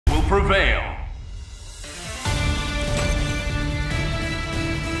prevail.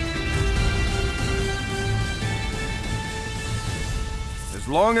 As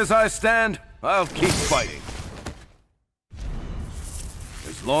long as I stand, I'll keep fighting.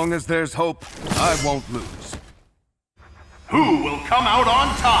 As long as there's hope, I won't lose. Who will come out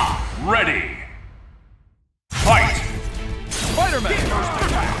on top? Ready! Fight! Spider-Man!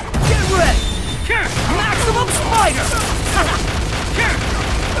 Get ready! Maximum Spider!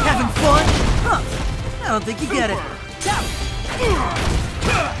 Having fun? Huh. I don't think you get it.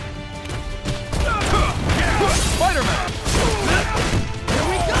 Spider-Man! Here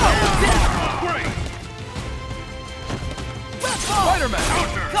we go! Great! Spider-Man!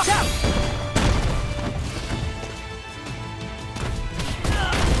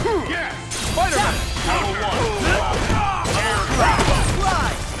 Yes! Spider-Man! Battle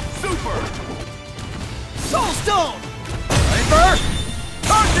one! Super! Soul Stone! Paper!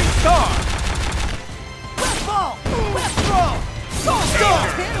 Charging Star! Wet Ball! Wet Throw! Soul Stone!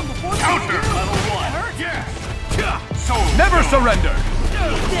 Hit him before Counter! you Level one! Yes! Soul Never Stone. surrender!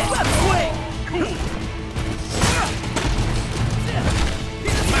 Web Swing! Cool!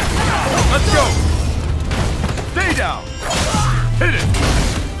 Let's go! Stay down! Hit it!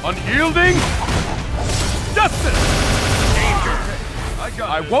 Unyielding! Justice! Danger!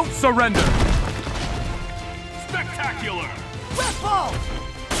 I won't surrender! Spectacular! Wet Ball!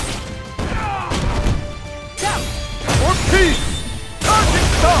 For peace! Charging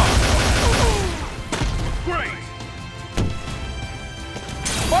Star! Great!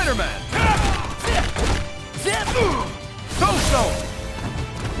 Spider-Man! Zip! Soul Stone!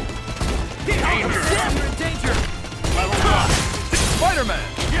 Danger! Zip! You're in danger! Level one! Spider-Man!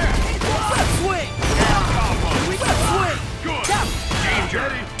 Yes! Web Swing! Combo! Web Swing! Good! Tap! Danger!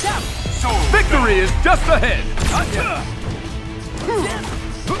 Tap! Soul Victory is just ahead! Counter!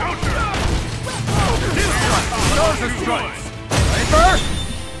 Stars and stripes! Paper!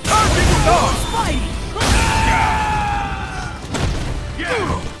 Charging Star! Spidey!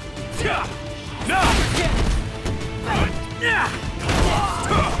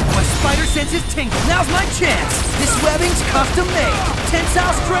 My spider sense is tingling. Now's my chance. This webbing's custom made.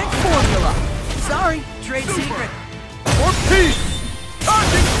 Tensile strength formula. Sorry, trade secret. For peace!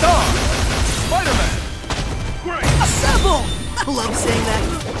 Charging Star! Spider-Man! Great! Assemble! I love saying that.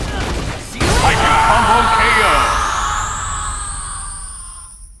 See you later. Combo KO!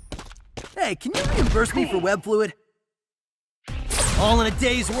 Hey, can you reimburse me for web fluid? All in a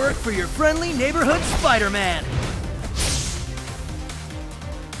day's work for your friendly neighborhood Spider-Man.